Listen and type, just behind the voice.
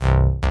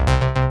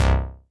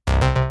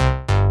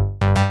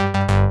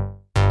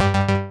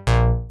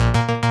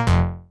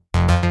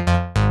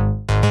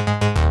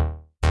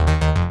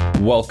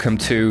Welcome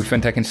to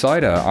FinTech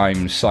Insider.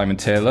 I'm Simon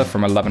Taylor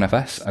from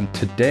 11FS, and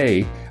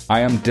today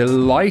I am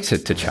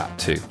delighted to chat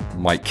to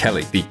Mike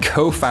Kelly, the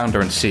co-founder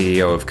and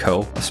CEO of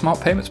Curl, a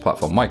smart payments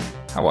platform. Mike,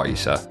 how are you,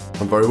 sir?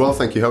 I'm very well,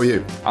 thank you. How are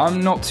you?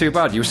 I'm not too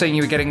bad. You were saying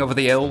you were getting over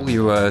the ill.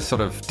 You were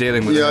sort of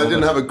dealing with. Yeah, I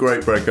didn't have a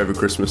great break over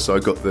Christmas, so I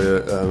got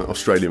the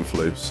Australian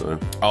flu. So.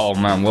 Oh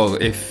man, well,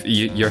 if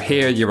you're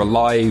here, you're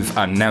alive,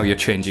 and now you're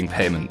changing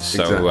payments.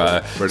 So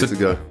exactly. Ready to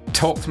go.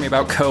 Talk to me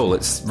about Curl.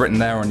 It's written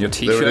there on your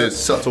t-shirt. There it is,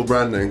 subtle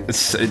branding.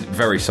 It's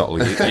very subtle.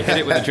 You hit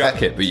it with a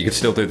jacket, but you can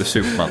still do the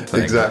super front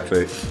thing.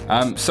 Exactly.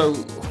 So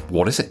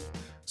what is it?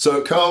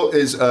 So Curl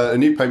is a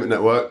new payment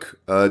network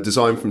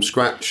designed from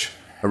scratch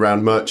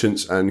around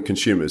merchants and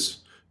consumers.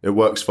 It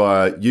works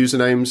via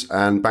usernames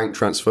and bank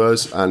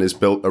transfers and is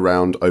built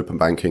around open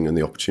banking and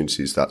the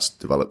opportunities that's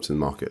developed in the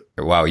market.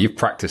 Wow, you've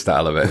practiced that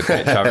elevator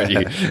pitch, haven't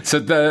you? So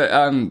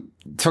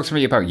talk to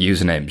me about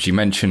usernames. You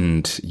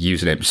mentioned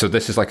usernames. So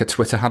this is like a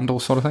Twitter handle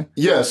sort of thing?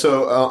 Yeah,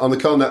 so on the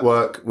Curl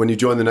network, when you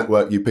join the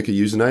network, you pick a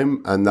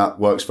username, and that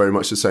works very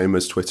much the same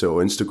as Twitter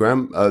or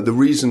Instagram. The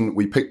reason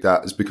we picked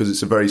that is because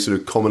it's a very sort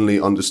of commonly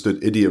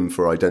understood idiom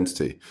for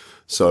identity.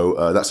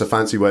 So that's a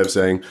fancy way of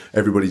saying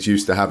everybody's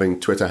used to having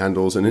Twitter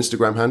handles and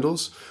Instagram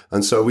handles.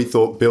 And so we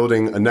thought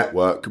building a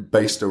network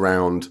based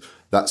around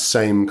that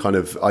same kind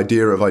of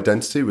idea of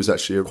identity was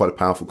actually quite a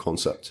powerful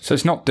concept. So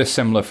it's not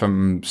dissimilar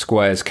from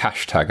Square's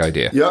cash tag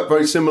idea? Yeah,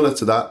 very similar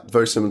to that.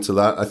 Very similar to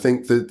that. I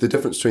think the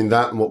difference between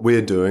that and what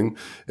we're doing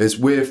is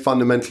we're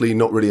fundamentally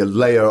not really a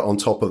layer on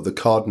top of the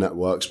card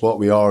networks. What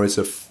we are is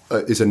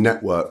a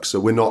network. So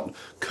we're not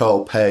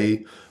Curl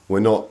Pay, we're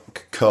not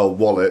Curl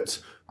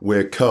Wallet.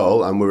 We're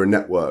Curl and we're a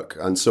network.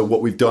 And so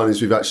what we've done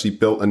is we've actually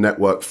built a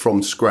network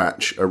from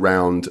scratch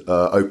around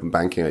open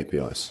banking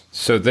APIs.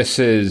 So this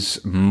is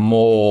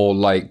more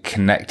like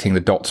connecting the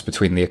dots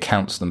between the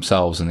accounts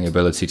themselves and the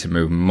ability to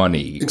move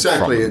money.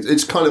 Exactly.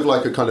 It's kind of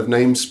like a kind of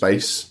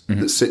namespace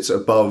that sits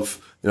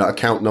above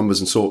account numbers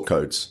and sort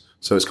codes.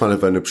 So it's kind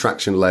of an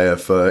abstraction layer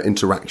for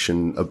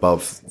interaction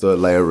above the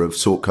layer of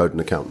sort code and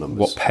account numbers.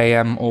 What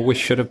Payam always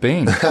should have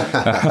been.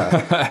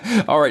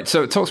 All right,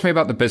 so talk to me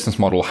about the business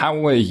model.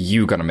 How are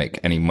you going to make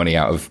any money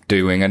out of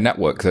doing a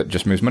network that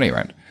just moves money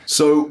around?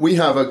 So we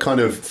have a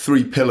kind of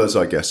three pillars,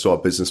 I guess, to our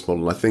business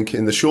model. I think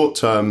in the short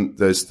term,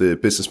 there's the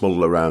business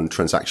model around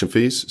transaction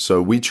fees.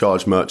 So we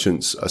charge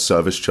merchants a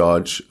service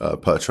charge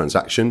per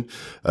transaction.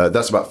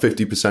 That's about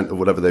 50% of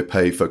whatever they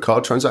pay for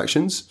card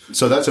transactions.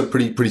 So that's a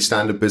pretty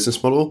standard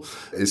business model.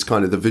 It's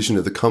kind of the vision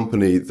of the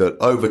company that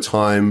over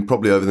time,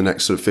 probably over the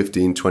next sort of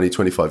 15, 20,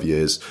 25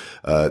 years,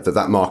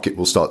 that market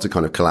will start to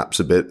kind of collapse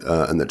a bit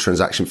and that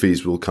transaction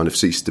fees will kind of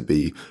cease to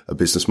be a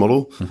business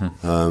model.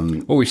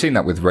 Mm-hmm. Well, we've seen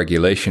that with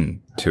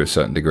regulation to a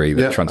certain degree,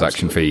 that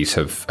transaction fees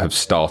have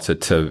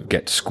started to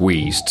get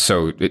squeezed.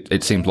 So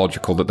it seems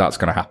logical that that's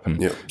going to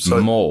happen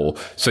more.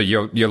 So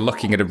you're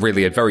looking at a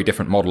very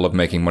different model of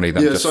making money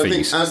than just fees. I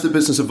think as the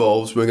business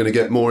evolves, we're going to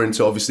get more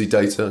into obviously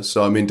data.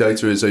 So I mean,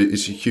 data is a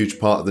huge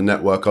part of the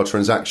network. Our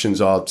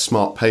transactions, our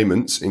smart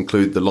payments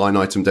include the line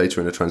item data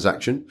in a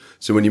transaction.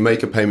 So when you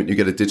make a payment, you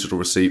get a digital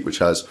receipt which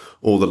has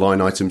all the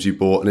line items you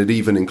bought, and it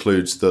even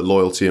includes the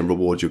loyalty and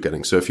reward you're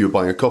getting. So if you were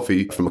buying a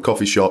coffee from a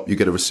coffee shop, you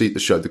get a receipt that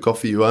showed the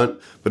coffee you earned,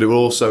 but it will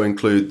also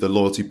include the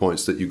loyalty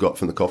points that you got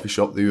from the coffee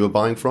shop that you were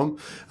buying from.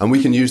 And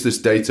we can use this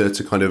data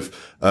to kind of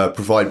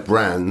provide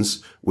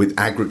brands with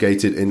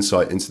aggregated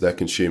insight into their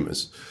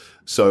consumers.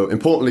 So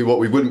importantly, what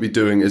we wouldn't be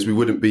doing is we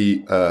wouldn't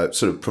be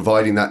sort of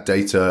providing that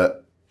data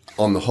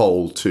on the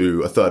whole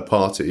to a third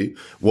party.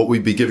 What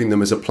we'd be giving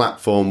them is a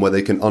platform where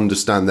they can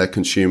understand their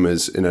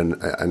consumers in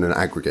an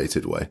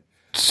aggregated way.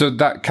 So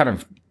that kind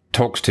of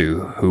talks to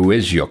who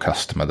is your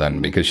customer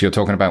then, because you're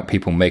talking about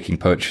people making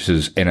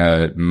purchases in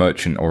a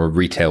merchant or a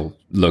retail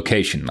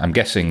location. I'm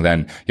guessing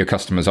then your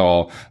customers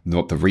are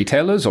the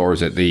retailers, or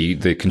is it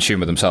the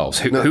consumer themselves?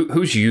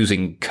 Who's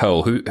using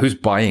Curl? Who's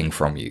buying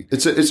from you?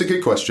 It's a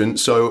good question.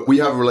 So we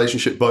have a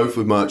relationship both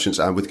with merchants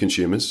and with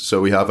consumers.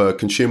 So we have a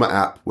consumer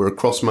app. We're a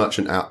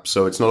cross-merchant app.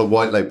 So it's not a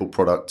white label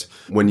product.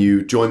 When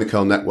you join the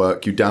Curl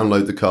network, you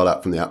download the Curl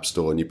app from the App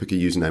Store and you pick a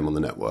username on the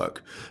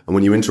network. And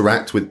when you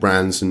interact with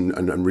brands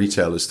and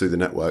retailers through the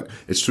network,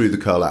 it's through the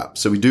Curl app.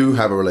 So we do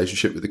have a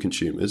relationship with the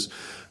consumers.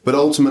 But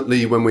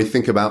ultimately, when we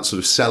think about sort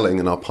of selling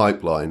in our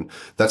pipeline,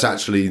 that's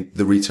actually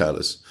the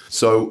retailers.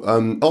 So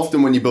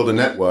often when you build a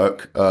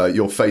network,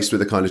 you're faced with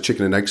a kind of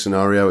chicken and egg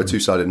scenario, a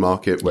two-sided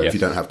market where if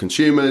you don't have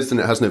consumers, then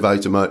it has no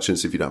value to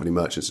merchants. If you don't have any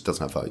merchants, it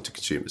doesn't have value to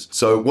consumers.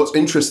 So what's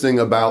interesting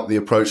about the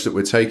approach that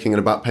we're taking and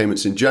about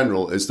payments in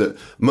general is that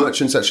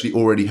merchants actually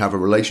already have a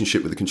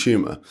relationship with the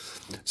consumer.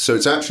 So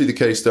it's actually the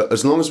case that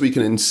as long as we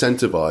can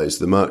incentivize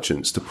the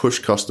merchants to push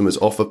customers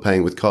off of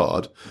paying with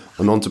card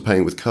and onto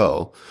paying with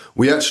Curl,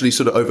 we actually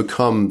sort of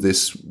overcome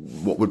this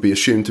what would be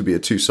assumed to be a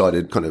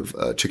two-sided kind of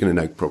chicken and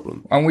egg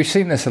problem. And we've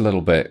seen this a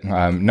little bit,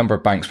 number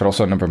of banks, but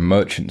also a number of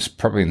merchants.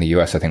 Probably in the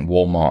US, I think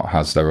Walmart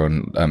has their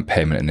own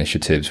payment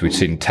initiatives. We've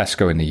seen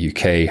Tesco in the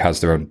UK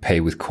has their own Pay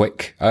with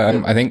Quick.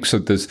 I think so.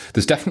 There's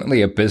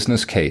definitely a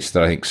business case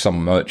that I think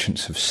some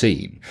merchants have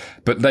seen.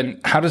 But then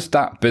how does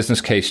that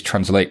business case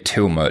translate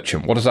to a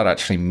merchant? What does that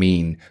actually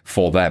mean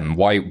for them?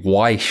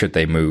 Why should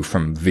they move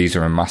from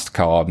Visa and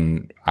MasterCard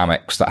and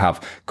Amex that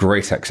have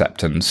great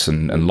acceptance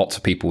and lots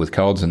of people with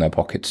cards in their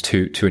pockets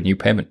to a new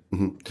payment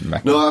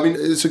method? No, I mean,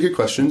 it's a good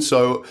question.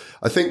 So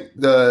I think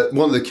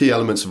one of the key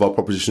elements of our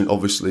proposition,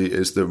 obviously,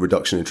 is the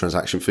reduction in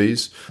transaction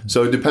fees.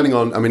 So it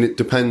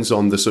depends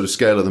on the sort of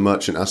scale of the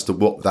merchant as to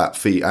what that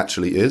fee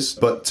actually is.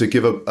 But to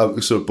give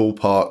a sort of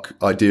ballpark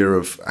idea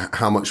of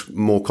how much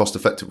more cost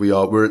effective we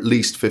are, we're at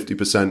least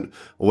 50%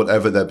 or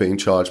whatever they're being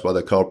charged by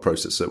their card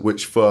processor,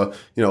 which for,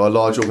 a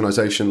large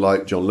organization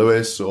like John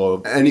Lewis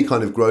or any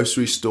kind of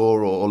grocery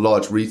store or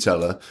large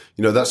retailer,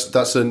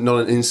 that's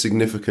not an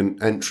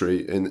insignificant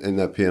entry in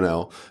their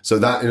P&L. So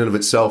that in and of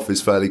itself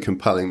is fairly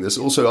compelling. There's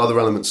also other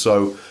elements.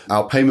 So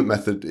our payment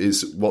method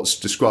is what's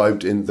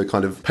described in the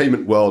kind of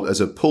payment world as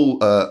a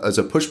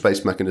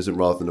push-based mechanism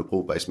rather than a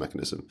pull-based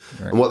mechanism.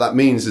 Right. And what that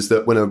means is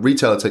that when a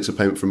retailer takes a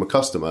payment from a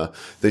customer,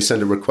 they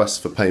send a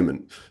request for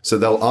payment. So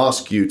they'll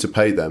ask you to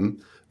pay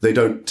them. They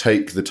don't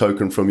take the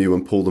token from you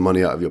and pull the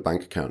money out of your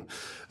bank account.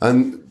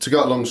 And to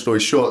cut a long story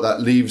short, that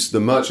leaves the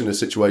merchant in a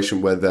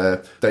situation where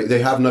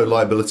they have no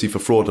liability for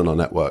fraud on our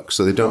network.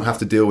 So they don't have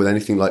to deal with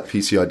anything like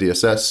PCI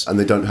DSS, and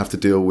they don't have to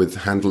deal with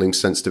handling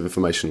sensitive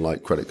information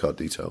like credit card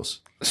details.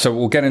 So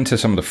we'll get into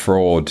some of the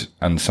fraud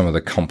and some of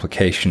the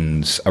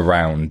complications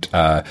around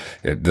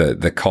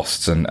the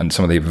costs and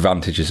some of the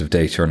advantages of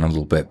data in a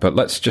little bit. But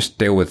let's just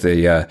deal with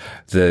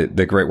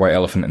the great white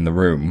elephant in the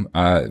room.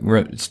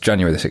 It's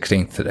January the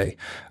 16th today.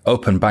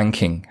 Open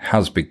banking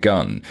has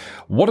begun.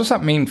 What does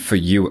that mean for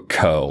you at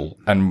Curl?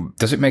 And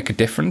does it make a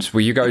difference? Were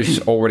you guys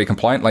already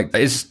compliant? Like,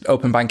 is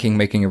open banking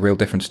making a real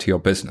difference to your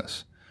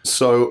business?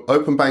 So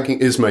open banking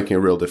is making a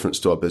real difference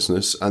to our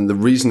business. And the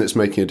reason it's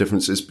making a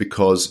difference is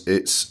because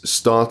it's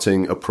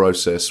starting a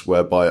process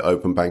whereby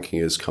open banking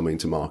is coming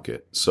to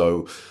market.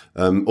 So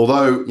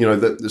although,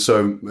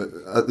 so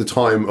at the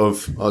time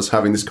of us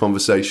having this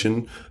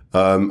conversation,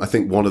 I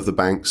think one of the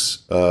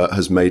banks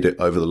has made it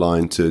over the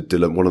line to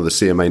deliver. One of the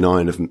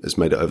CMA9 has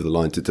made it over the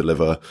line to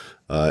deliver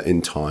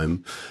in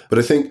time. But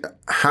I think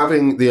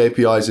having the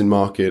APIs in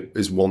market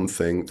is one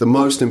thing. The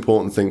most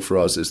important thing for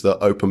us is that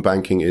open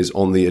banking is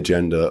on the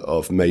agenda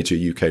of major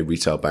UK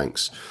retail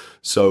banks.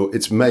 So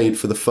it's made,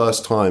 for the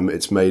first time,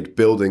 it's made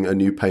building a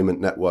new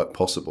payment network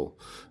possible.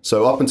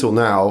 So up until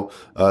now,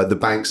 the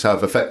banks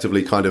have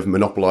effectively kind of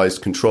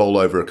monopolized control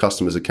over a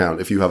customer's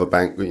account. If you have a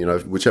bank,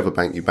 whichever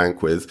bank you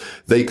bank with,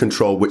 they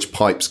control which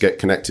pipes get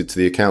connected to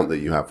the account that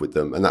you have with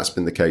them. And that's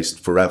been the case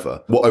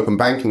forever. What open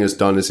banking has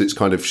done is it's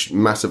kind of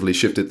massively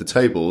shifted the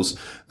tables,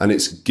 and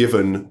it's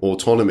given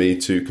autonomy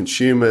to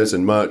consumers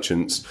and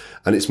merchants.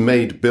 And it's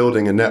made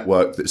building a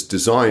network that's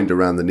designed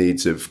around the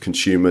needs of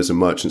consumers and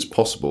merchants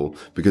possible,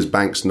 because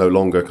banks no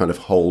longer kind of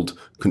hold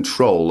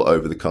control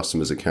over the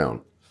customer's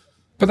account.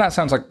 But that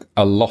sounds like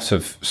a lot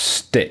of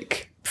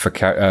stick for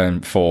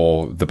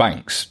the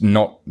banks,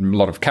 not a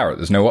lot of carrot.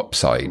 There's no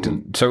upside.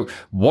 Mm-hmm. So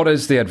what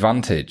is the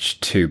advantage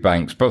to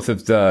banks, both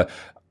of the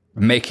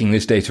making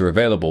this data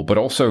available, but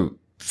also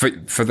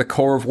for the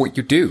core of what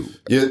you do?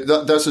 Yeah,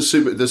 that's a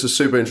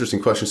super interesting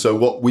question. So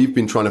what we've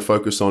been trying to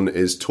focus on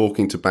is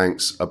talking to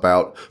banks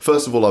about,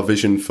 first of all, our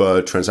vision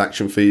for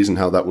transaction fees and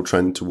how that will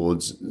trend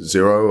towards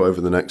zero over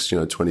the next,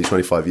 20,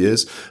 25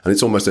 years. And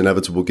it's almost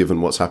inevitable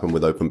given what's happened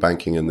with open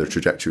banking and the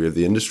trajectory of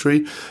the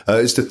industry,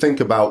 is to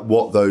think about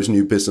what those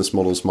new business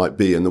models might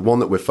be. And the one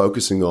that we're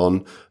focusing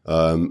on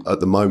at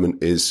the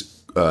moment is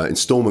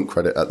installment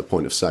credit at the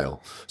point of sale.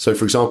 So,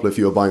 for example, if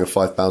you were buying a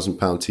 £5,000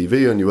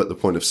 TV and you're at the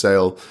point of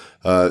sale,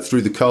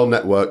 through the Curl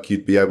network,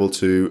 you'd be able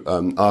to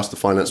ask the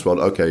finance world,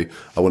 okay,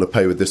 I want to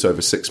pay with this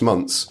over 6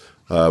 months.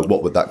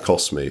 What would that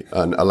cost me?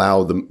 And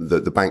allow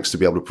the banks to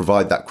be able to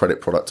provide that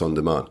credit product on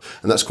demand.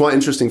 And that's quite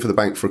interesting for the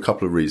bank for a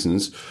couple of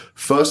reasons.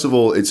 First of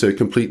all, it's a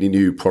completely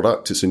new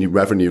product. It's a new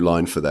revenue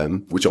line for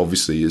them, which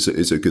obviously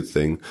is a good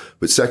thing.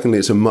 But secondly,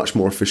 it's a much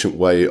more efficient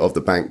way of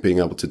the bank being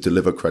able to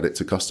deliver credit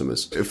to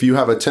customers. If you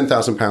have a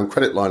 £10,000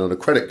 credit line on a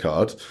credit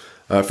card,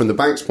 from the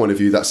bank's point of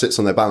view, that sits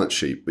on their balance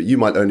sheet, but you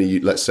might only,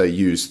 let's say,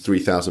 use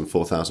 £3,000,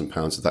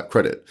 £4,000 of that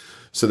credit.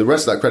 So the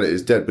rest of that credit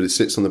is dead, but it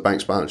sits on the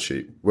bank's balance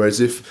sheet. Whereas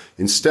if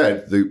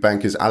instead the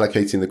bank is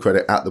allocating the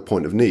credit at the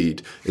point of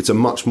need, it's a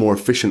much more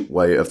efficient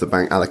way of the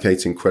bank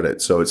allocating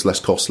credit. So it's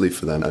less costly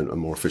for them and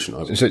more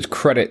efficient. So it's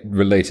credit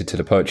related to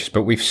the purchase,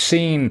 but we've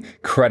seen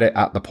credit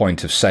at the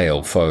point of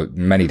sale for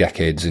many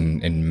decades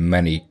in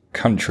many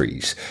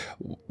countries.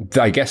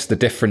 I guess the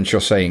difference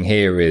you're saying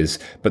here is,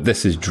 but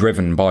this is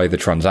driven by the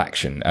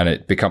transaction and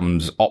it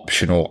becomes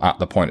optional at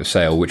the point of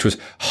sale, which was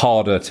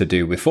harder to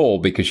do before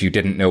because you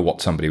didn't know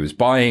what somebody was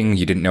buying.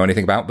 You didn't know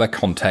anything about their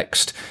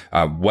context,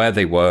 where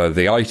they were,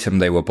 the item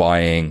they were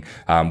buying,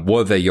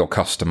 were they your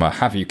customer,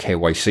 have you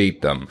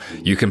KYC'd them?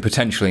 You can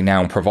potentially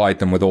now provide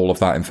them with all of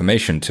that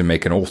information to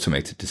make an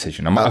automated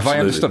decision. Have I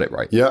understood it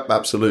right? Yeah,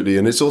 absolutely.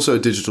 And it's also a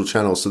digital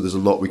channel, so there's a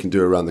lot we can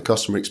do around the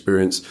customer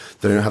experience.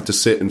 They don't have to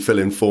sit and fill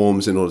in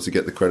forms in order to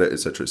get the credit, et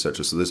cetera, et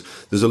cetera. So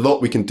there's a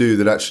lot we can do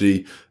that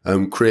actually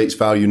creates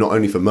value not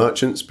only for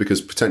merchants,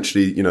 because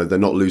potentially, they're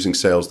not losing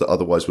sales that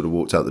otherwise would have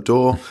walked out the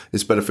door.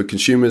 It's better for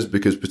consumers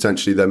because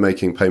potentially they're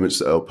making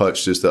payments or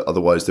purchases that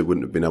otherwise they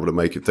wouldn't have been able to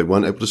make if they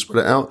weren't able to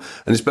spread it out.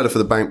 And it's better for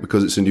the bank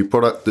because it's a new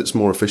product that's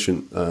more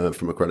efficient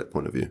from a credit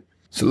point of view.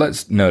 So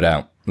let's nerd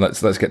out.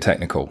 Let's get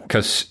technical,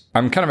 because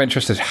I'm kind of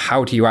interested.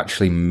 How do you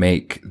actually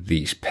make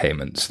these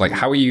payments? Like,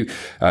 how are you?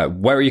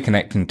 Where are you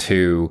connecting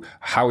to?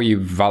 How are you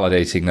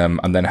validating them?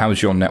 And then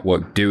how's your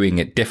network doing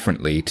it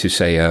differently to,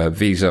 say,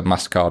 Visa,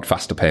 Mastercard,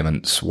 faster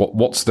payments?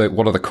 What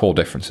are the core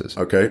differences?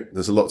 Okay,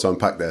 there's a lot to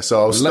unpack there.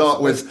 So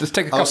let's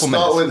take a couple minutes.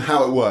 I'll start with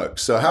how it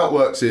works. So how it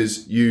works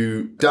is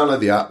you download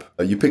the app,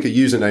 you pick a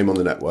username on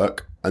the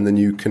network, and then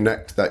you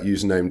connect that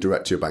username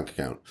direct to your bank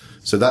account.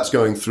 So that's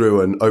going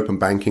through an open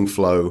banking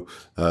flow.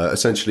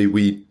 Essentially,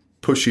 we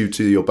push you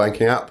to your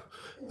banking app.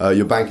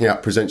 Your banking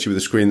app presents you with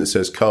a screen that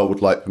says, Carl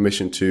would like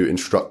permission to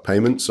instruct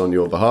payments on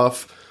your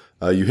behalf.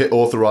 You hit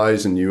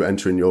authorize and you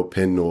enter in your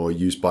PIN or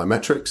use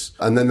biometrics.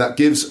 And then that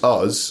gives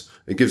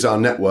our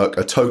network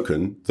a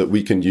token that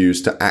we can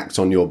use to act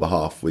on your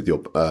behalf with your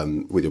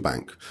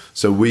bank.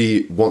 So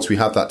once we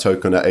have that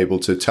token, are able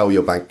to tell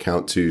your bank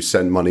account to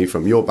send money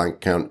from your bank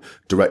account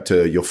direct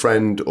to your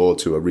friend or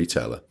to a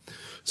retailer.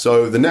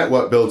 So the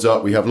network builds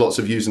up. We have lots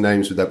of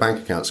usernames with their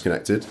bank accounts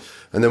connected.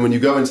 And then when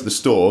you go into the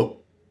store,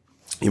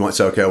 you might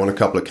say, okay, I want a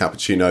couple of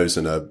cappuccinos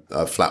and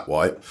a flat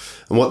white.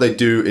 And what they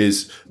do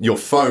is your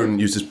phone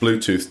uses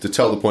Bluetooth to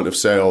tell the point of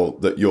sale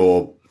that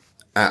you're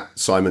at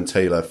Simon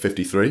Taylor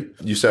 53.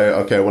 You say,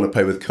 okay, I want to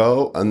pay with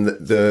Curl. And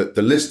the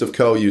list of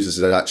Curl users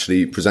is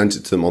actually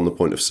presented to them on the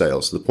point of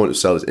sale. So the point of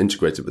sale is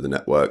integrated with the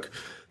network.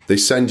 They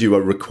send you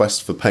a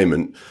request for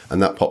payment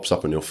and that pops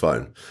up on your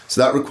phone.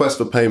 So that request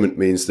for payment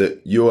means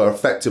that you are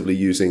effectively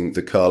using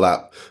the Curl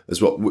app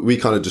as what we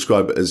kind of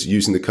describe it as,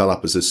 using the Curl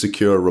app as a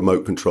secure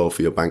remote control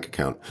for your bank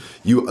account.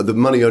 The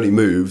money only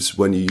moves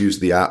when you use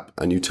the app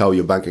and you tell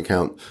your bank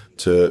account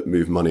to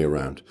move money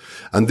around.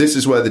 And this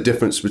is where the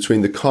difference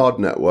between the card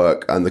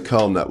network and the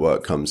Curl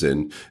network comes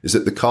in, is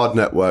that the card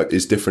network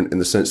is different in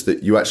the sense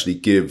that you actually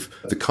give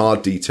the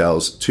card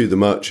details to the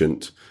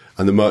merchant,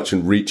 and the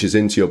merchant reaches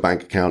into your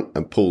bank account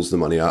and pulls the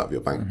money out of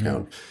your bank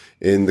account.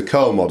 In the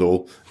Curl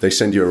model, they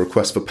send you a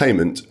request for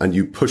payment and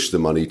you push the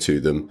money to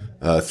them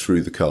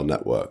through the Curl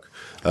network.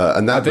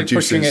 And that are they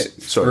pushing it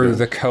through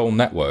the Curl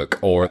network,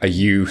 or are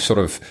you sort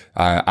of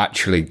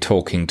actually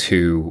talking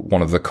to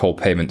one of the core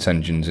payments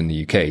engines in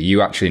the UK? Are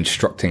you actually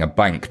instructing a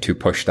bank to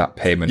push that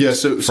payment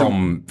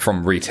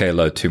from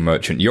retailer to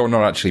merchant? You're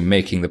not actually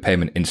making the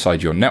payment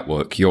inside your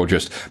network. You're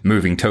just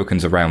moving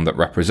tokens around that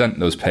represent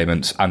those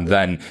payments and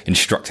then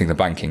instructing the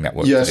banking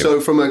network. Yeah,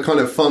 so from a kind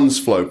of funds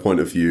flow point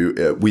of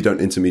view, we don't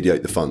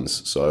intermediate the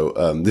funds. So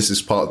this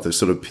is part of the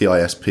sort of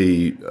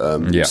PISP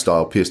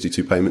style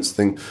PSD2 payments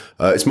thing.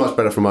 It's much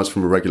better from us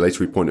from a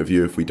regulatory point of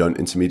view if we don't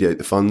intermediate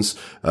the funds.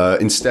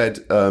 Instead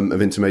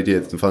of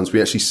intermediating the funds, we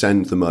actually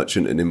send the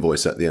merchant an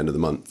invoice at the end of the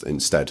month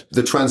instead.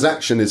 The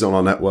transaction is on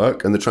our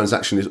network and the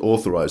transaction is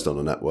authorized on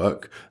our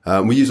network.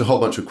 We use a whole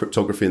bunch of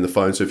cryptography in the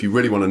phone. So if you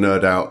really want to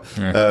nerd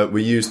out,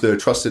 we use the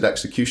trusted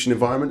execution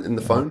environment in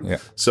the phone. Yeah.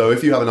 So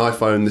if you have an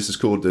iPhone, this is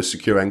called the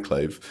Secure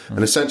Enclave.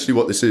 And essentially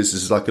what this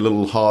is like a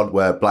little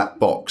hardware black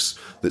box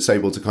that's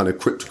able to kind of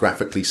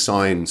cryptographically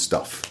sign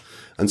stuff.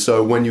 And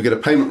so when you get a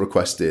payment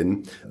request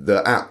in,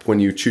 the app, when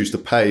you choose to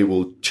pay,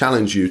 will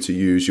challenge you to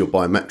use your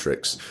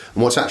biometrics.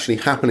 And what's actually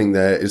happening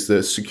there is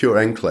the Secure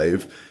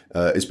Enclave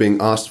is being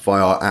asked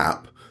by our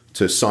app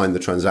to sign the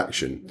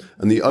transaction.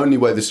 And the only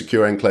way the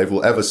Secure Enclave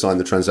will ever sign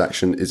the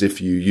transaction is if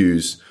you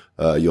use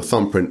your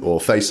thumbprint or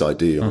Face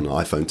ID on an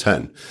iPhone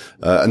 10.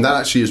 And that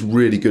actually is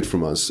really good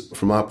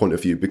from our point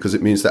of view, because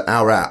it means that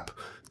our app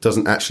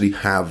doesn't actually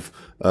have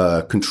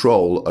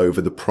control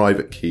over the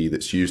private key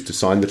that's used to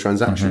sign the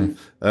transaction,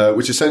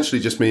 which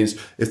essentially just means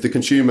if the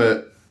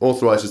consumer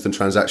authorizes the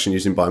transaction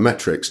using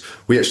biometrics,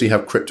 we actually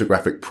have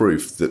cryptographic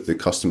proof that the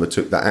customer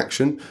took that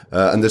action,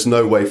 and there's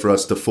no way for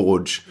us to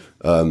forge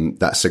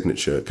that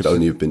signature. It could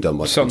only have been done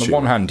by the consumer. So on the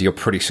one hand, you're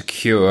pretty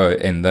secure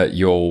in that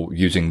you're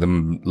using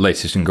the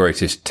latest and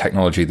greatest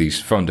technology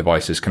these phone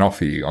devices can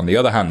offer you. On the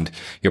other hand,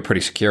 you're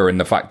pretty secure in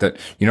the fact that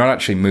you're not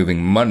actually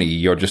moving money,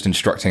 you're just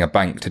instructing a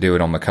bank to do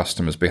it on the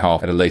customer's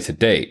behalf at a later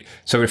date.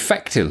 So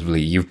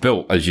effectively, you've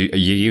built, as you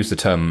use the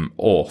term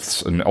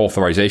auths, an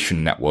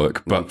authorization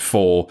network, but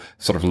for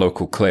sort of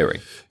local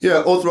clearing.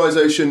 Yeah,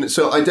 authorization.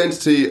 So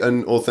identity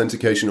and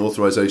authentication,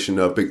 authorization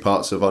are big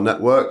parts of our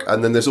network.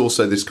 And then there's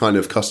also this kind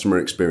of customer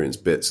customer experience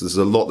bits. There's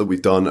a lot that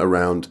we've done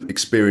around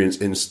experience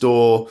in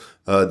store,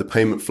 the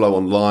payment flow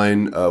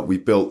online. We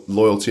built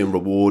loyalty and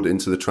reward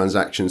into the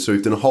transaction. So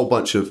we've done a whole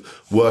bunch of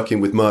working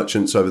with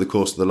merchants over the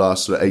course of the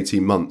last sort of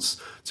 18 months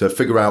to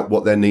figure out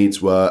what their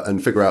needs were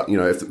and figure out,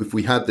 if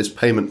we had this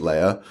payment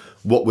layer,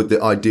 what would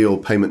the ideal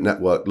payment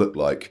network look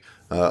like?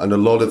 And a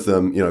lot of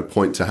them,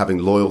 point to having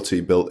loyalty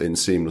built in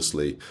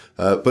seamlessly.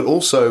 But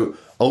also,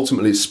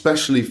 ultimately,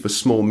 especially for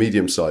small,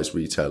 medium-sized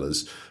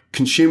retailers,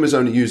 consumers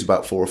only use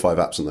about 4 or 5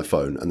 apps on their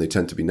phone, and they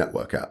tend to be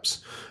network apps.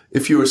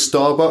 If you're a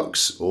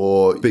Starbucks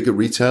or bigger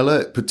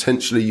retailer,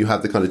 potentially you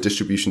have the kind of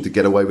distribution to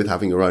get away with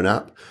having your own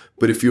app.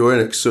 But if you're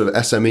in a sort of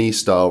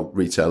SME-style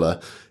retailer,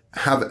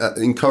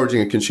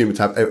 encouraging a consumer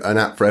to have an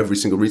app for every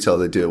single retailer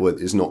they deal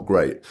with is not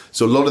great.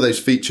 So a lot of those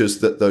features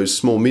that those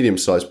small,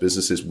 medium-sized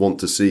businesses want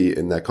to see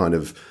in their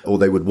or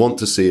they would want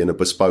to see in a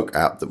bespoke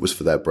app that was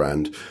for their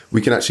brand,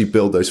 we can actually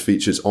build those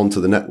features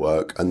onto the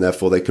network, and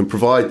therefore they can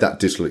provide that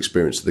digital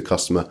experience to the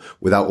customer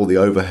without all the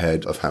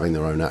overhead of having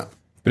their own app.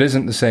 But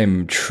isn't the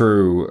same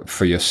true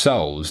for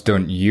yourselves?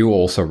 Don't you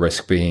also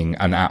risk being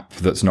an app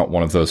that's not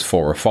one of those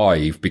 4 or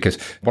 5? Because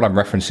what I'm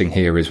referencing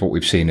here is what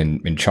we've seen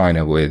in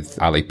China with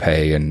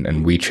Alipay and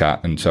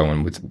WeChat and so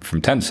on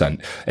from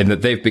Tencent, in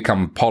that they've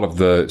become part of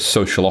the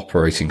social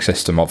operating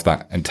system of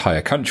that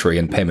entire country,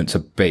 and payments are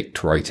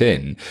baked right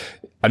in.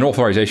 An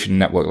authorization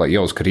network like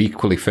yours could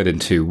equally fit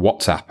into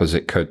WhatsApp as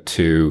it could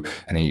to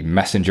any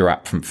messenger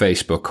app from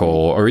Facebook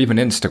or even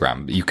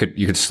Instagram. You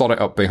could slot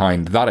it up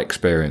behind that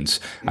experience.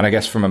 And I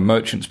guess from a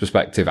merchant's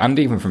perspective, and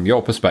even from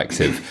your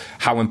perspective,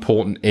 how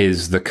important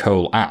is the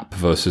Coal app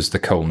versus the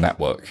Coal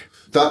network?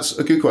 That's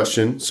a good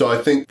question. So I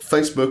think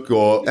Facebook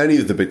or any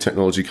of the big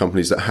technology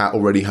companies that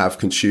already have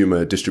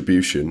consumer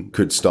distribution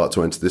could start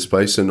to enter this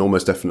space, and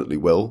almost definitely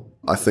will.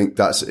 I think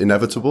that's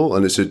inevitable,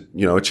 and it's a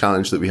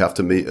challenge that we have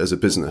to meet as a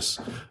business.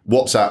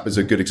 WhatsApp is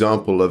a good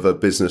example of a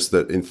business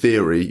that, in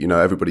theory,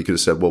 everybody could have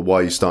said, well, why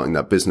are you starting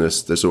that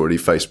business? There's already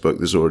Facebook,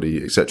 there's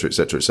already et cetera, et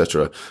cetera, et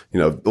cetera.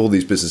 All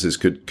these businesses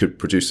could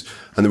produce.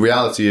 And the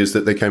reality is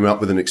that they came up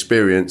with an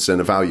experience and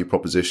a value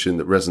proposition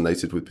that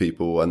resonated with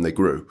people, and they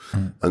grew.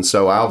 And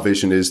so our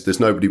vision is there's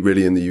nobody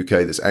really in the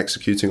UK that's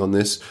executing on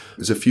this.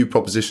 There's a few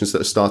propositions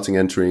that are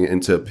entering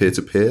into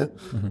peer-to-peer,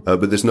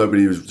 but there's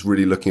nobody who's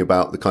really looking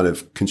about the kind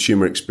of consumer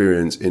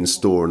experience in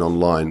store and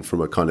online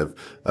from a kind of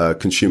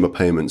consumer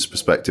payments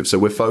perspective. So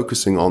we're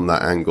focusing on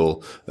that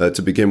angle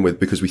to begin with,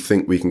 because we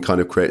think we can kind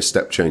of create a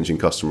step change in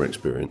customer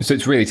experience. So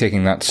it's really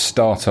taking that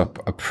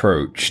startup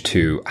approach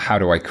to how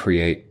do I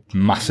create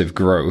massive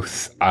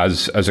growth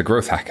as a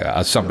growth hacker,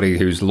 as somebody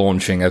who's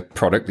launching a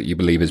product that you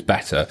believe is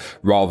better,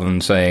 rather than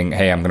saying,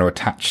 hey, I'm going to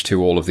attach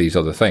to all of these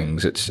other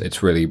things.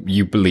 It's really,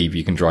 you believe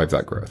you can drive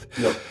that growth.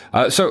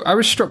 Yep. So I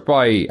was struck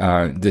by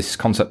this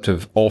concept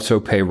of auto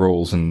pay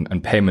rules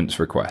and payments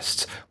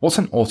requests. What's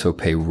an auto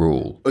pay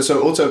rule?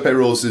 So auto pay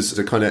rules is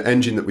a kind of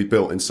engine that we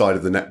built inside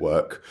of the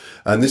network.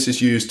 And this is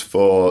used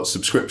for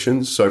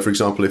subscriptions. So for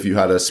example, if you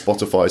had a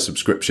Spotify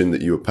subscription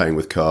that you were paying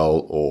with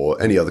Carl,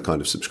 or any other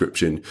kind of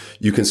subscription,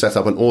 you can set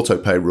up an auto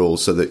pay rule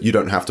so that you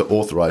don't have to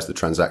authorize the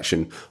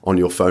transaction on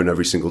your phone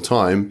every single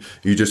time.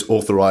 You just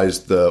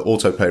authorize the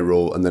auto pay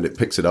rule, and then it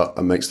picks it up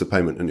and makes the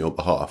payment on your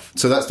behalf.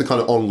 So that's the kind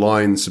of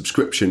online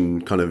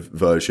subscription kind of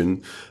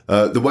version.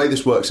 The way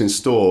this works in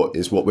store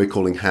is what we're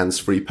calling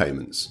hands-free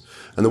payments.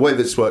 And the way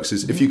this works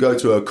is if you go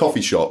to a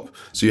coffee shop,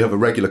 so you have a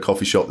regular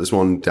coffee shop, there's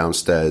one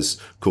downstairs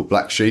called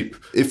Black Sheep.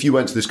 If you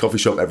went to this coffee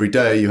shop every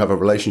day, you have a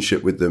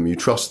relationship with them, you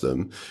trust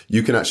them,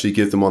 you can actually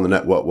give them on the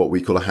network what we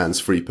call a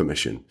hands-free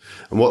permission.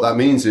 And what that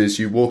means is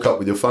you walk up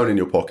with your phone in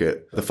your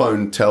pocket, the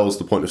phone tells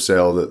the point of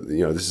sale that,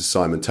 this is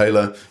Simon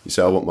Taylor. You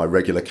say, I want my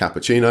regular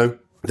cappuccino.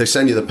 They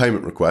send you the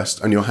payment request,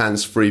 and your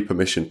hands-free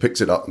permission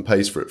picks it up and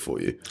pays for it for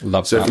you.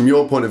 Love so that. From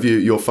your point of view,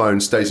 your phone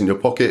stays in your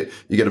pocket.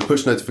 You get a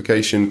push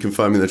notification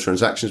confirming the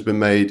transaction's been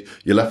made.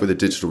 You're left with a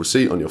digital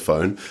receipt on your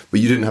phone,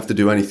 but you didn't have to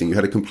do anything. You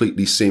had a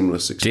completely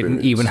seamless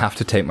experience. Didn't even have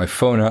to take my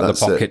phone out of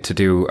the pocket to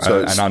do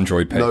an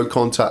Android Pay. No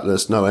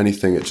contactless, no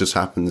anything. It just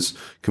happens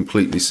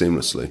completely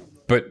seamlessly.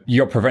 But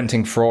you're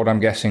preventing fraud, I'm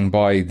guessing,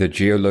 by the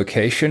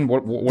geolocation.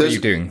 What are you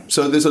doing?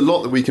 So there's a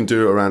lot that we can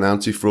do around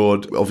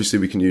anti-fraud. Obviously,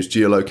 we can use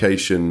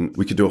geolocation.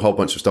 We can do a whole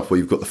bunch of stuff where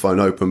you've got the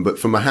phone open. But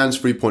from a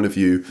hands-free point of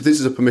view, this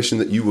is a permission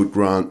that you would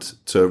grant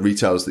to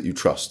retailers that you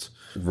trust.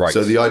 Right.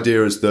 So the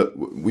idea is that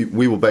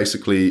we will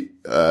basically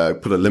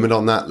put a limit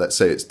on that. Let's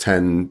say it's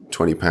 £10,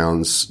 £20,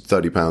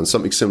 £30,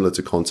 something similar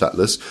to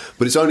contactless,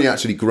 but it's only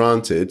actually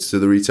granted to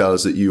the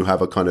retailers that you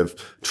have a kind of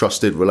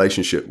trusted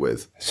relationship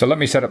with. So let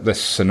me set up this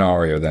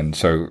scenario then.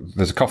 So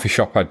there's a coffee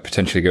shop I'd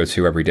potentially go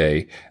to every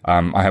day.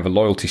 I have a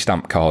loyalty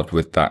stamp card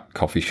with that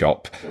coffee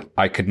shop.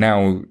 I could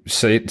now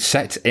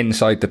set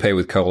inside the Pay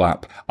with Coal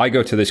app. I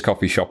go to this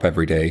coffee shop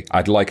every day.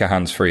 I'd like a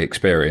hands-free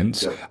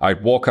experience. Yep.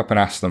 I'd walk up and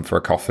ask them for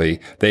a coffee.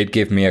 They'd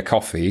give me a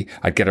coffee.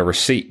 I'd get a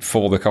receipt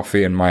for the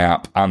coffee in my app.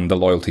 app and the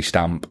loyalty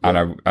stamp,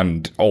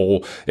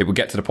 or it would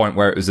get to the point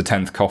where it was the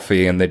 10th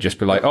coffee and they'd just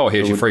be like, oh,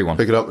 here's your free one.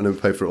 Pick it up and then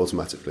pay for it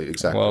automatically.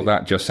 Exactly. Well,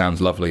 that just sounds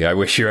lovely. I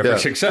wish you every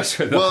success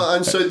with that. Well,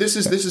 and so this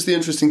is the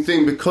interesting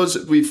thing,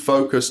 because we've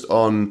focused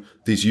on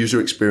these user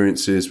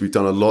experiences. We've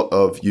done a lot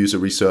of user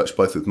research,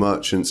 both with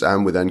merchants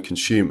and with end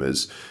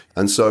consumers.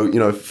 And so,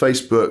 if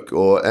Facebook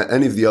or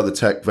any of the other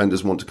tech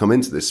vendors want to come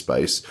into this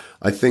space,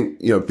 I think,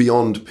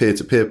 beyond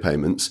peer-to-peer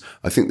payments,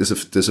 I think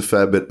there's a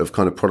fair bit of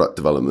kind of product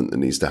development that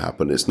needs to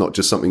happen. It's not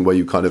just something where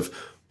you kind of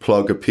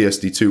plug a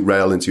PSD2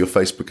 rail into your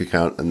Facebook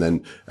account and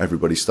then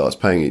everybody starts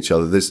paying each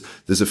other. There's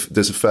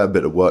a fair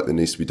bit of work that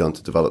needs to be done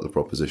to develop the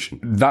proposition.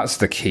 That's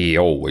the key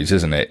always,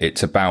 isn't it?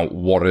 It's about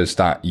what is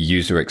that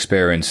user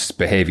experience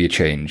behavior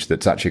change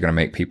that's actually going to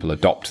make people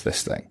adopt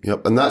this thing.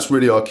 Yep. And that's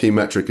really our key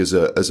metric as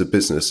a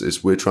business,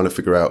 is we're trying to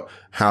figure out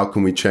how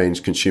can we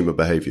change consumer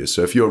behavior.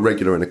 So if you're a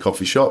regular in a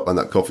coffee shop and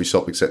that coffee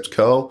shop accepts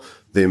Curl,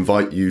 they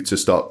invite you to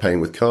start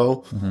paying with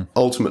Curl. Mm-hmm.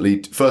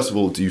 Ultimately, first of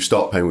all, do you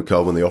start paying with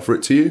Curl when they offer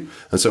it to you?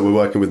 And so we're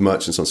working with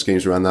merchants on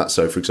schemes around that.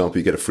 So, for example,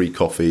 you get a free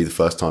coffee the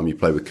first time you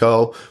play with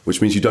Curl,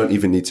 which means you don't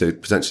even need to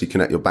potentially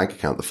connect your bank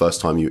account the first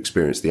time you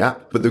experience the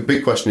app. But the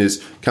big question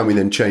is, can we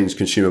then change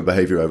consumer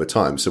behavior over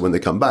time? So when they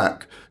come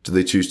back, do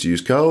they choose to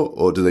use Curl,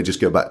 or do they just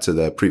go back to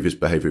their previous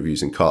behavior of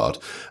using card?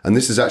 And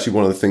this is actually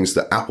one of the things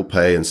that Apple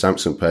Pay and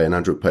Samsung Pay and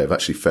Android Pay have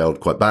actually failed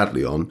quite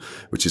badly on,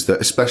 which is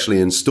that, especially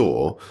in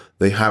store,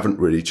 they haven't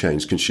really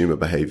changed consumer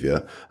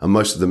behavior. And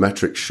most of the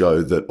metrics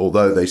show that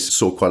although they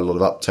saw quite a lot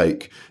of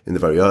uptake in the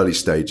very early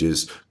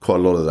stages, quite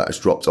a lot of that has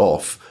dropped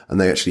off, and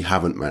they actually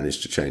haven't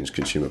managed to change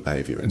consumer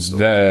behavior in store.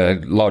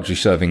 They're largely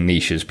serving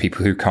niches.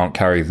 People who can't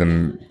carry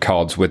them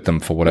cards with them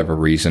for whatever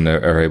reason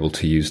are able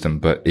to use them.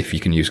 But if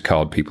you can use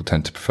card, people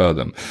tend to prefer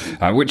them,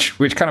 which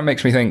kind of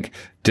makes me think,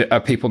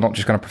 are people not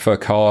just going to prefer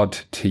card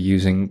to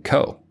using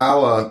Curl?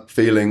 Our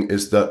feeling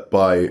is that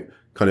by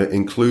kind of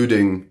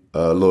including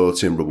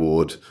loyalty and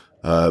reward,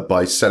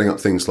 by setting up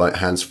things like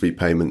hands-free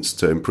payments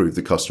to improve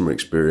the customer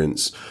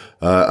experience,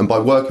 and by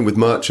working with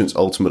merchants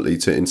ultimately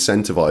to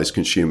incentivize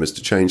consumers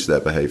to change their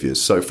behaviors.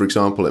 So, for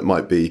example, it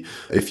might be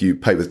if you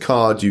pay with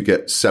card, you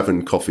get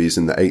 7 coffees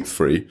and the 8th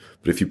free.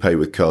 But if you pay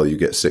with Curl, you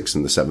get 6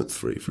 and the 7th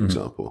free, for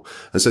example.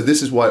 And so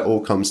this is why it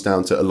all comes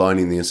down to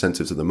aligning the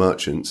incentives of the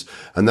merchants.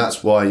 And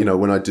that's why,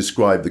 when I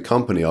describe the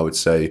company, I would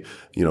say,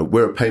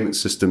 we're a payment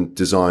system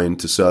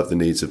designed to serve the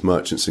needs of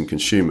merchants and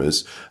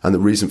consumers. And the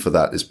reason for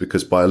that is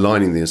because by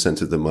aligning the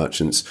incentive of the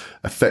merchants,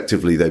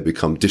 effectively they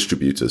become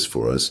distributors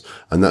for us.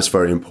 And that's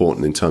very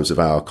important in terms of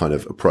our kind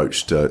of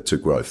approach to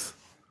growth.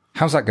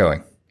 How's that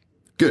going?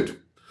 Good.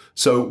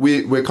 So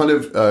we're kind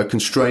of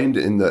constrained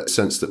in the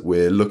sense that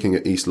we're looking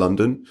at East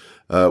London.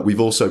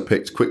 We've also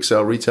picked quick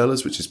sale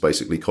retailers, which is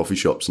basically coffee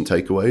shops and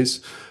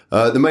takeaways.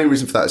 The main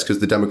reason for that is because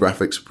the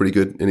demographics are pretty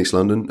good in East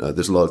London.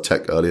 There's a lot of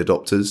tech early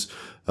adopters.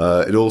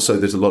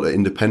 There's a lot of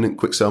independent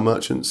quick sale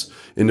merchants.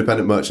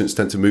 Independent merchants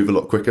tend to move a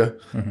lot quicker.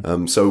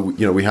 Mm-hmm. So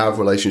we have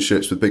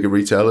relationships with bigger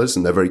retailers,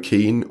 and they're very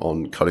keen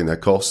on cutting their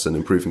costs and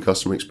improving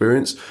customer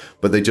experience,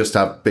 but they just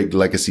have big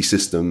legacy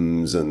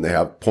systems, and they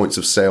have points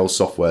of sale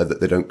software that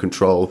they don't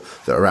control,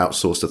 that are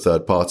outsourced to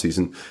third parties.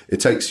 And it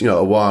takes,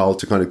 a while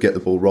to kind of get the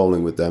ball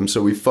rolling with them.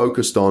 So we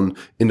focused on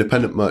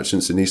independent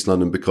merchants in East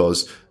London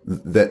because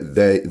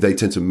they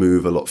tend to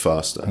move a lot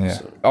faster. Yeah.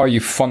 So. Are you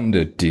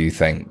funded, do you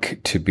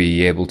think, to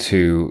be able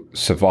to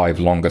survive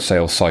longer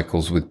sales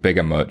cycles with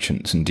bigger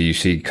merchants? And do you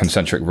see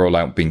concentric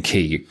rollout being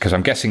key? Because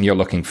I'm guessing you're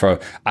looking for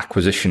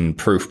acquisition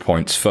proof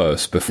points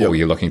first before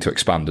you're looking to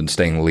expand and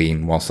staying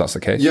lean whilst that's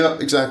the case. Yeah,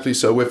 exactly.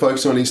 So we're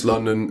focused on East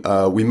London.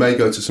 We may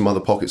go to some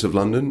other pockets of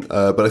London,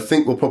 but I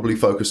think we'll probably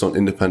focus on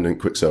independent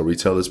quick sale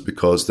retailers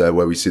because they're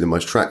where we see the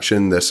most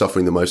traction. They're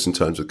suffering the most in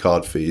terms of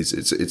card fees.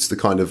 It's the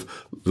kind of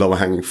lower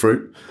hanging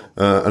fruit.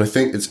 And I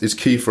think it's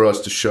key for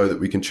us to show that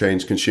we can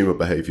change consumer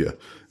behavior.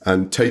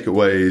 And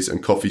takeaways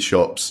and coffee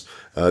shops,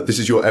 this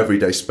is your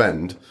everyday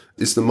spend.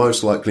 It's the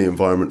most likely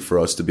environment for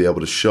us to be able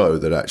to show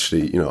that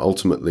actually,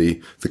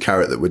 ultimately the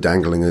carrot that we're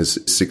dangling is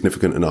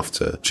significant enough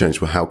to change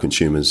how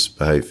consumers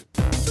behave.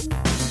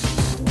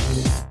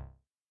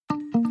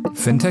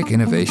 Fintech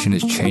innovation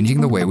is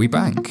changing the way we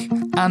bank,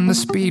 and the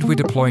speed we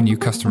deploy new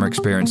customer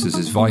experiences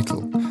is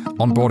vital.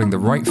 Onboarding the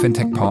right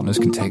fintech partners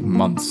can take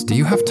months. Do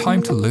you have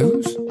time to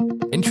lose?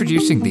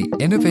 Introducing the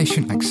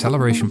Innovation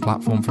Acceleration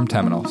Platform from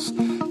Temenos.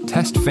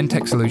 Test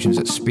fintech solutions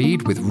at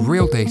speed with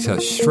real data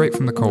straight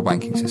from the core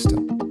banking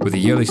system. With a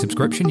yearly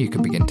subscription, you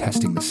can begin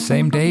testing the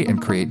same day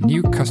and create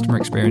new customer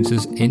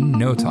experiences in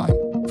no time.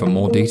 For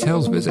more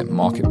details, visit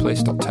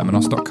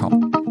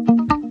marketplace.temenos.com.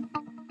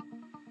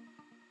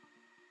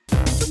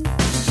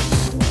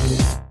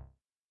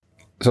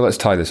 So let's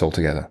tie this all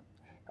together.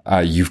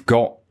 You've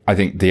got, I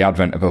think, the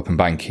advent of open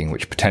banking,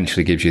 which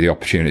potentially gives you the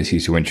opportunity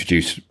to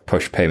introduce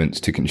push payments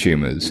to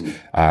consumers.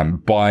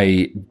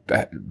 By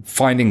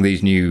finding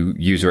these new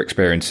user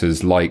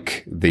experiences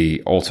like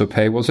the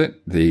autopay, was it?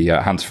 The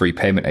hands-free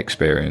payment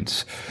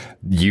experience,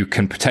 you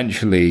can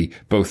potentially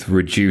both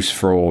reduce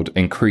fraud,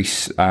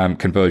 increase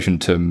conversion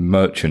to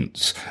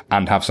merchants,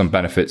 and have some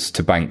benefits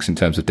to banks in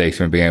terms of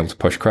data and being able to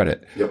push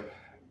credit. Yep.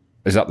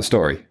 Is that the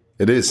story?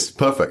 It is.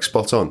 Perfect.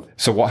 Spot on.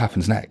 So what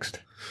happens next?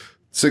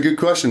 It's a good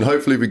question.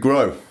 Hopefully we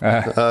grow.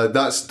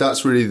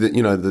 That's really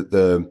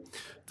the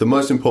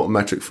most important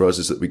metric for us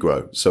is that we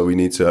grow. So we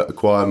need to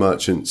acquire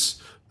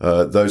merchants.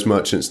 Those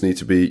merchants need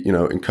to be,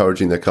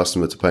 encouraging their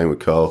customer to pay with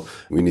Curl.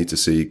 We need to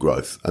see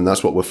growth. And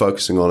that's what we're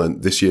focusing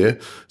on this year.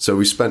 So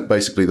we spent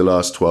basically the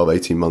last 12,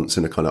 18 months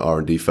in a kind of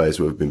R&D phase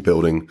where we've been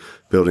building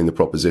the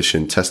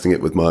proposition, testing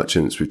it with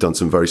merchants. We've done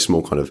some very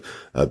small kind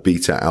of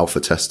beta alpha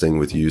testing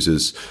with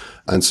users.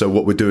 And so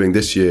what we're doing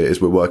this year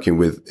is we're working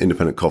with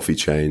independent coffee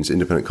chains,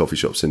 independent coffee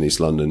shops in East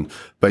London,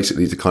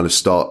 basically to kind of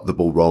start the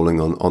ball rolling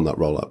on that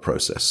rollout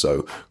process.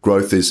 So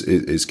growth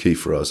is key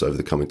for us over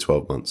the coming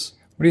 12 months.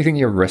 What do you think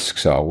your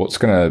risks are? What's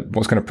gonna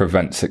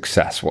prevent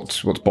success?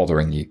 What's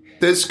bothering you?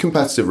 There's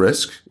competitive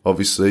risk,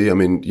 obviously. I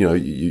mean,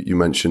 you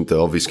mentioned the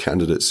obvious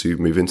candidates who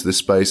move into this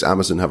space.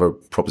 Amazon have a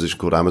proposition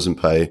called Amazon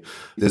Pay.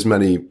 There's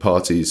many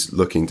parties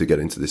looking to get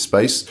into this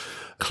space.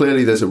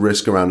 Clearly, there's a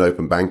risk around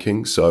open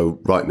banking.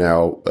 So right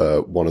now,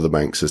 one of the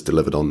banks has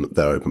delivered on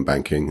their open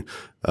banking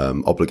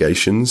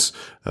obligations.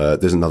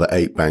 There's another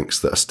 8 banks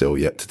that are still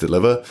yet to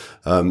deliver.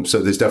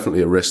 So there's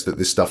definitely a risk that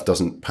this stuff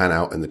doesn't pan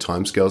out in the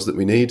timescales that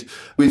we need.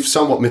 We've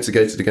somewhat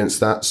mitigated against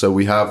that. So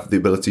we have the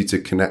ability to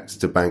connect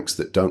to banks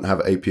that don't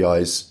have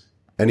APIs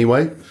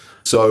anyway.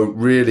 So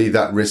really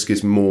that risk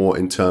is more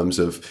in terms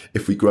of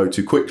if we grow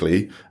too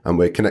quickly and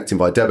we're connecting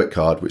by debit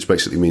card, which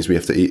basically means we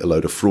have to eat a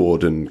load of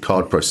fraud and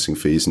card processing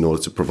fees in order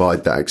to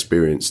provide that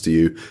experience to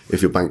you.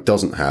 If your bank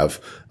doesn't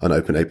have an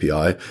open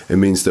API, it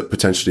means that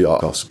potentially our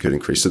costs could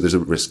increase. So there's a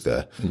risk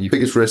there. The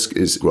biggest risk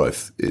is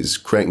growth, is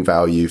creating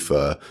value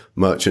for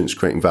merchants,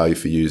 creating value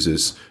for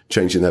users,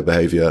 changing their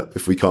behavior.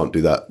 If we can't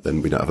do that,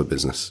 then we don't have a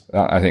business.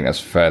 I think that's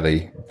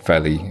fairly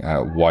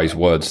wise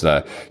words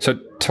there. So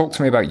talk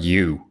to me about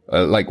you.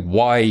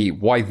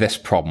 Why this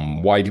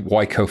problem?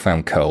 Why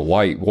co-found Curl?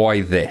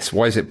 Why this?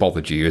 Why has it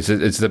bothered you?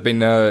 Has there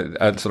been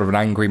a sort of an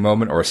angry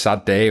moment or a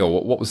sad day, or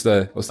what was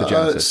the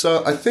genesis?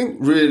 So I think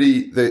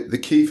really the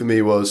key for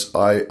me was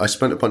I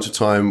spent a bunch of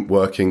time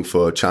working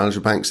for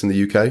challenger banks in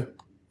the UK.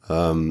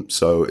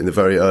 So in the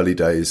very early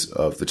days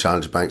of the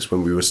challenger banks,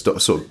 when we were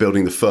sort of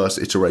building the first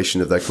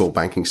iteration of their core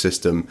banking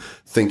system,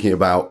 thinking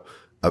about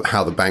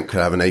how the bank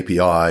could have an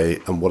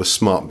API and what a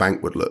smart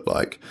bank would look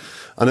like.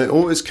 And I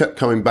always kept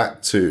coming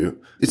back to,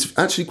 it's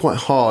actually quite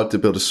hard to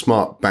build a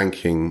smart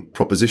banking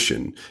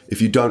proposition if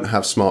you don't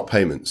have smart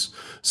payments.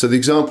 So the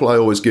example I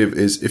always give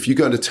is if you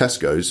go to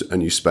Tesco's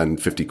and you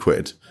spend 50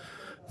 quid,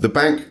 the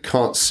bank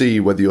can't see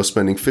whether you're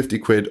spending 50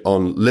 quid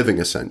on living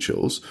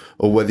essentials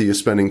or whether you're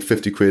spending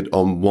 50 quid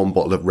on one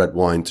bottle of red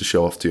wine to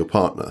show off to your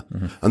partner.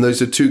 Mm-hmm. And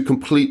those are two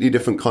completely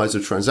different kinds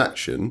of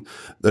transaction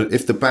that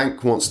if the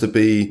bank wants to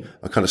be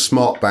a kind of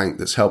smart bank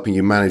that's helping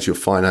you manage your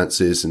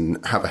finances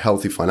and have a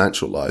healthy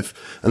financial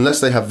life,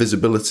 unless they have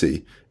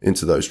visibility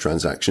into those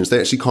transactions, they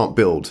actually can't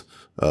build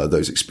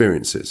those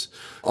experiences.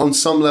 On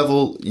some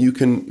level, you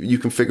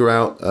can figure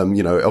out,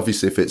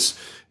 obviously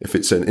if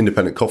it's an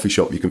independent coffee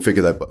shop, you can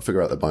figure out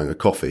they're buying a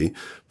coffee.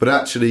 But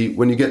actually,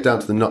 when you get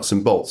down to the nuts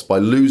and bolts, by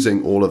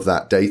losing all of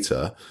that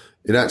data,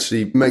 it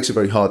actually makes it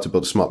very hard to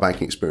build a smart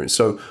banking experience.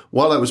 So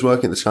while I was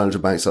working at the challenger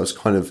banks, I was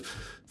kind of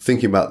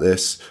thinking about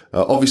this.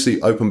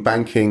 Obviously, open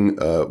banking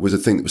was a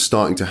thing that was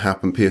starting to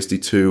happen.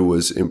 PSD2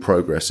 was in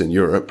progress in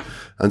Europe.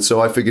 And so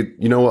I figured,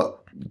 you know what,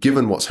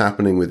 given what's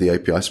happening with the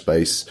API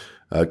space,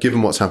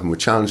 given what's happened with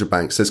challenger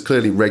banks, there's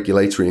clearly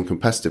regulatory and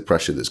competitive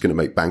pressure that's going to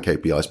make bank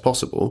APIs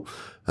possible.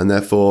 And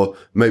therefore,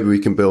 maybe we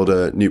can build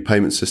a new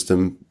payment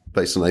system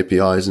based on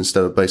APIs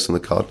instead of based on the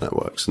card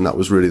networks. And that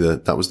was really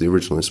the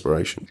original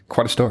inspiration.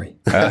 Quite a story.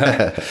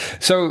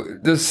 So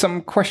there's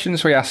some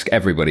questions we ask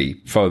everybody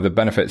for the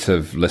benefits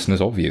of listeners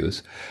or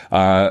viewers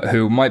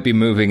who might be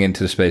moving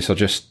into the space or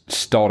just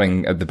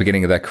starting at the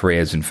beginning of their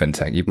careers in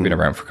fintech. You've been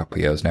around for a couple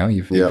of years now.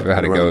 You've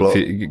had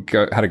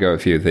a go at a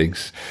few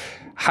things.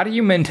 How do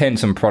you maintain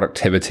some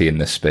productivity in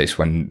this space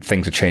when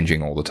things are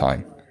changing all the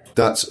time?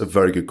 That's a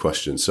very good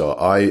question. So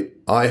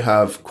I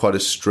have quite a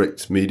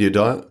strict media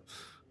diet.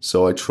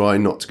 So I try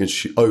not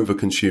to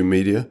over-consume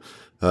media.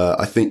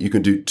 I think you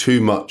can do too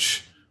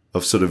much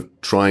of sort of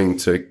trying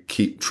to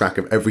keep track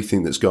of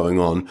everything that's going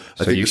on.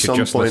 So I think you should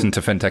just listen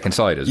to Fintech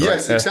Insiders, right?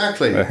 Yes,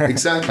 exactly.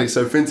 Exactly.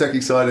 So Fintech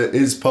Insider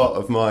is part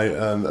of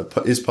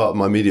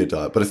my media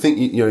diet. But I think,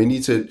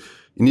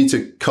 you need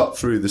to cut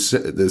through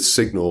the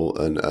signal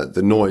and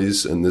the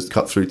noise and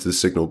cut through to the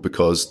signal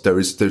because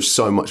there's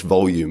so much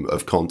volume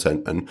of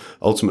content. And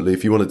ultimately,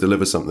 if you want to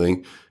deliver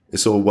something,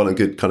 it's all well and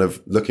good kind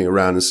of looking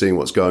around and seeing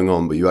what's going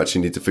on, but you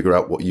actually need to figure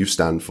out what you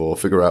stand for,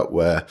 figure out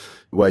where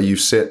you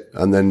sit,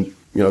 and then,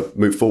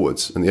 move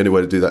forwards. And the only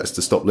way to do that is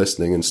to stop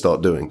listening and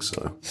start doing.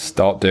 So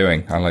start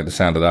doing. I like the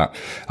sound of that.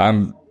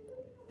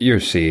 You're a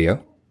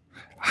CEO.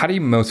 How do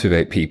you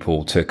motivate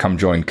people to come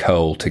join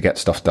Curl to get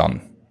stuff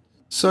done?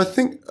 So I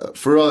think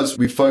for us,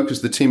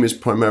 the team is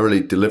primarily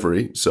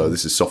delivery. So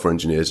this is software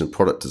engineers and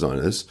product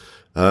designers.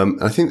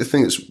 And I think the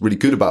thing that's really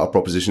good about our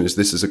proposition is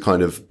this is a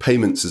kind of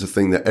payments is a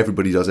thing that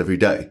everybody does every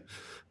day.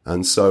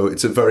 And so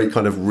it's a very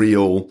kind of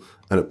real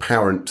and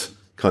apparent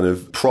kind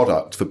of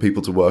product for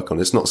people to work on.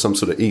 It's not some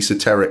sort of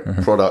esoteric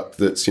product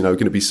that's, going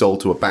to be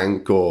sold to a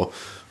bank or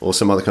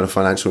some other kind of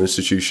financial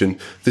institution.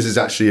 This is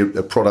actually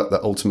a product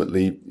that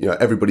ultimately,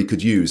 everybody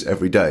could use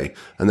every day.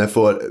 And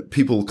therefore,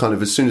 people kind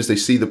of, as soon as they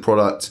see the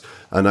product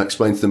and I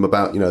explain to them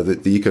about,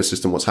 the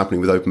ecosystem, what's happening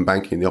with open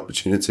banking, the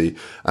opportunity,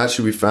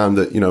 actually we found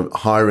that,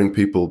 hiring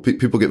people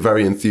get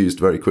very enthused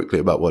very quickly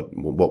about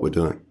what we're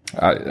doing.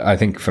 I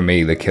think for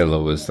me, the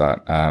killer was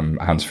that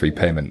hands-free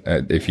payment.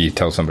 If you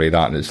tell somebody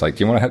that, and it's like,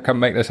 do you want to come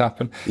make this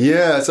happen?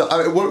 Yeah. So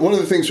one of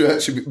the things we've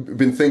actually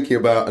been thinking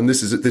about, and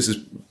this is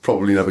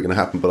probably never going to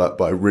happen,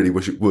 but I really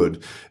wish it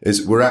would,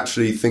 is we're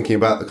actually thinking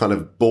about the kind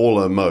of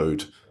baller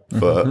mode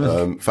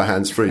for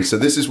hands-free. So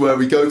this is where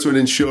we go to an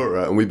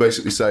insurer and we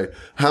basically say,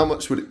 how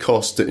much would it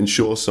cost to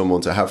insure someone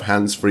to have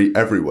hands-free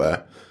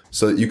everywhere,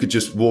 so that you could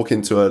just walk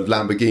into a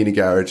Lamborghini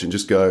garage and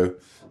just go,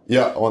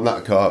 yeah, I want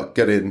that car,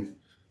 get in,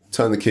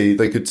 turn the key.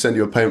 They could send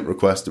you a payment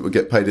request that would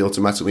get paid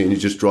automatically and you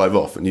just drive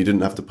off and you didn't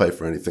have to pay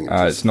for anything.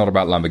 It's not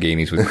about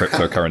Lamborghinis with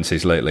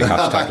cryptocurrencies lately.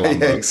 Hashtag Lambo.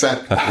 Yeah,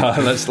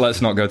 exactly.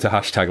 Let's not go to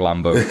hashtag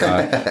Lambo.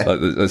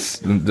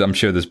 I'm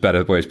sure there's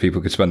better ways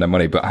people could spend their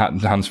money, but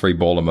hands-free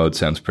baller mode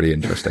sounds pretty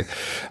interesting.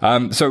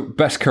 So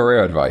best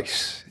career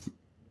advice.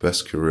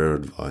 Best career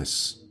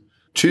advice.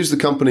 Choose the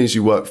companies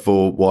you work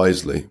for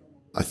wisely.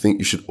 I think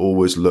you should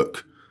always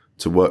look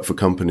to work for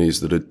companies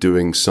that are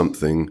doing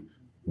something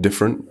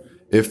different.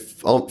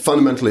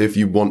 Fundamentally, if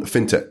you want a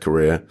fintech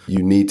career,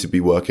 you need to be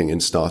working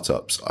in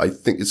startups. I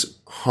think it's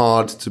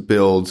hard to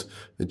build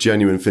a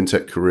genuine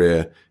fintech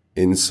career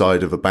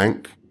inside of a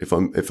bank. If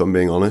I'm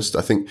being honest,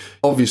 I think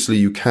obviously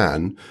you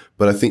can,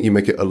 but I think you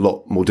make it a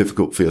lot more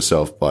difficult for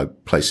yourself by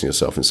placing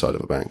yourself inside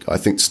of a bank. I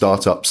think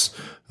startups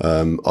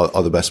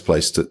are the best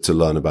place to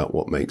learn about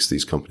what makes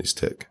these companies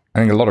tick. I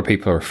think a lot of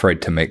people are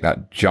afraid to make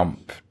that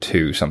jump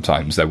too.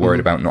 Sometimes they're worried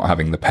about not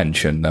having the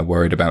pension. They're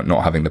worried about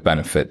not having the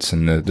benefits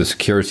and the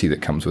security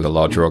that comes with a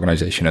larger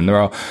organization. And there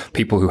are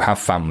people who have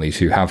families,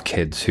 who have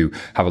kids, who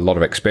have a lot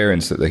of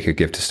experience that they could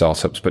give to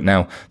startups. But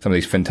now some of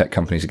these fintech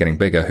companies are getting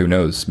bigger. Who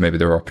knows? Maybe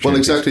there are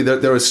opportunities. Well, exactly.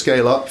 There are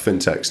scale up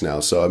fintechs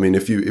now. So, I mean,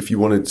 if you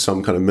wanted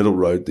some kind of middle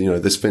road,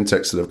 there's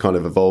fintechs that have kind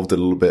of evolved a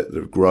little bit, that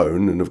have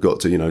grown and have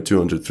got to,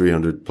 200,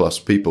 300 plus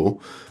people.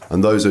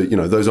 And those are,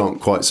 those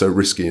aren't quite so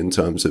risky in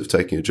terms of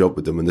taking a job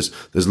with them. And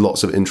there's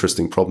lots of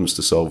interesting problems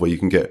to solve where you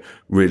can get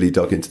really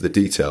dug into the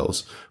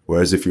details.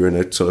 Whereas if you're in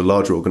a sort of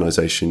larger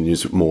organization, you're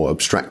more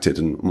abstracted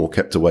and more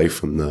kept away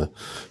from the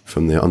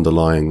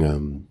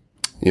underlying,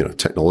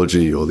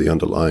 technology or the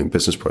underlying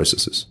business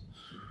processes.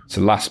 So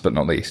last but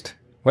not least,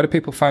 where do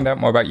people find out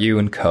more about you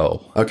and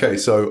Curl? Okay.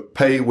 So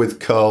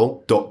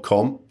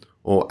paywithcurl.com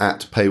or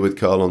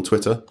 @paywithcurl on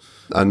Twitter.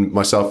 And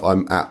myself,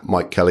 I'm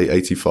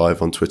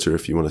 @MikeKelly85 on Twitter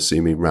if you want to see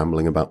me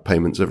rambling about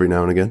payments every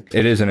now and again.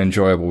 It is an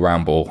enjoyable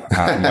ramble.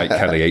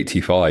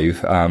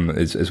 MikeKelly85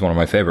 is one of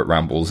my favorite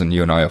rambles, and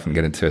you and I often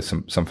get into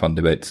some fun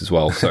debates as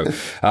well. So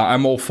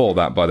I'm all for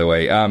that, by the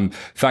way.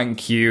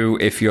 Thank you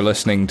if you're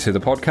listening to the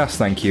podcast.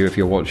 Thank you if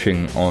you're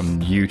watching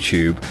on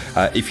YouTube.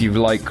 If you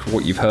like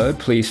what you've heard,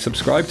 please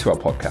subscribe to our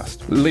podcast.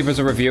 Leave us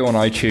a review on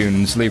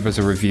iTunes. Leave us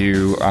a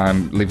review.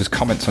 Leave us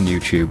comments on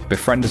YouTube.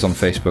 Befriend us on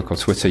Facebook or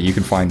Twitter. You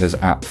can find us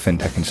at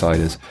FinTech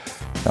Insiders.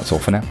 That's all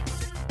for now.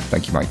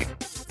 Thank you, Mike.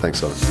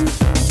 Thanks, Simon.